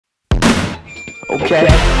okay?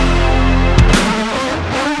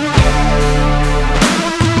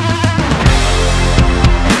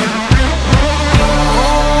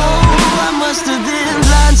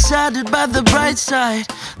 Blindsided by the bright side,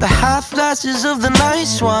 the half glasses of the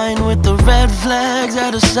nice wine with the red flags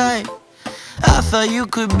out of sight. I thought you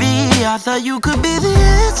could be the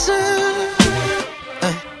answer.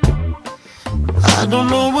 Hey. I don't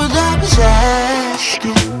know what I was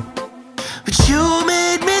asking, but you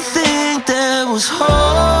made me think there was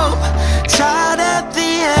hope. Tied at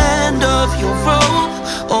the end of your rope,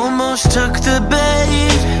 almost took the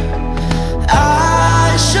bait.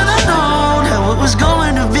 I should've known how it was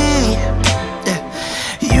going to be. Yeah.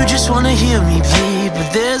 You just wanna hear me plead,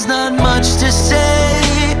 but there's not much to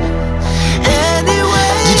say.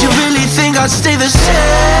 Anyway, did you really think I'd stay the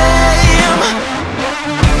same?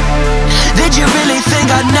 Did you really think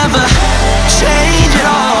I'd never change at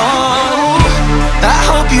all? I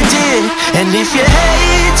hope you did. And if you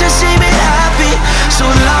hate to see me happy so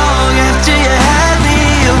long after you had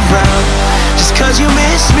me around, just cause you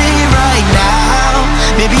miss me right now,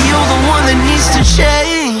 maybe you're the one that needs to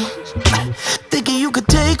change. Thinking you could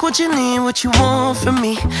take what you need, what you want from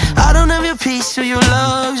me. I don't have your peace or your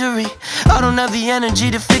luxury. I don't have the energy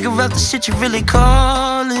to figure out the shit you're really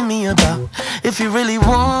calling me about. If you really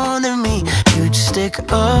wanted me, you'd stick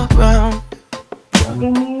around.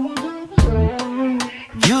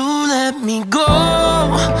 You let me go,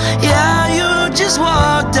 yeah, you just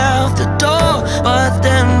walked out the door. But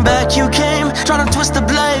then back you came, trying to twist the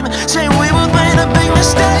blame, saying we both made a big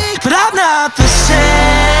mistake. But I'm not the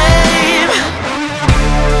same.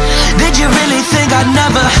 Did you really think I'd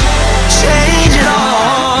never change at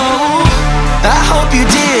all? I hope you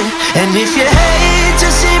did. And if you hate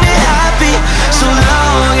to see me happy so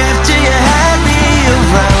long after you had me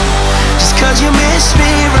around, just cause you miss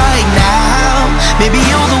me right now, maybe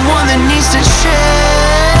you're the one that needs to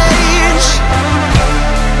change.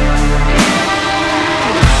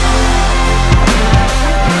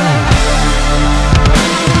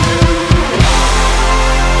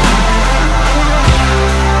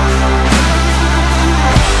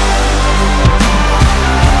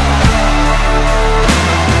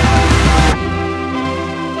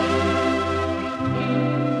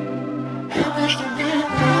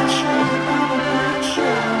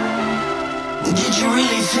 Did you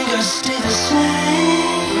really think I'd stay the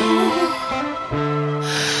same?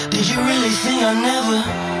 Did you really think I'd never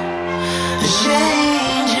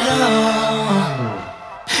change at all?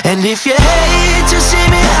 And if you hate to see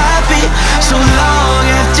me happy so long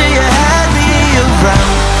after you had me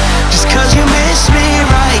around, just cause you miss me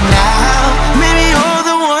right now, maybe you're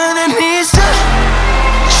the one that needs to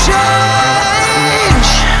change.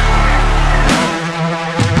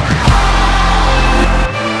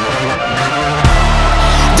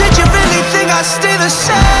 Did you really think I'd stay the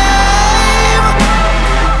same?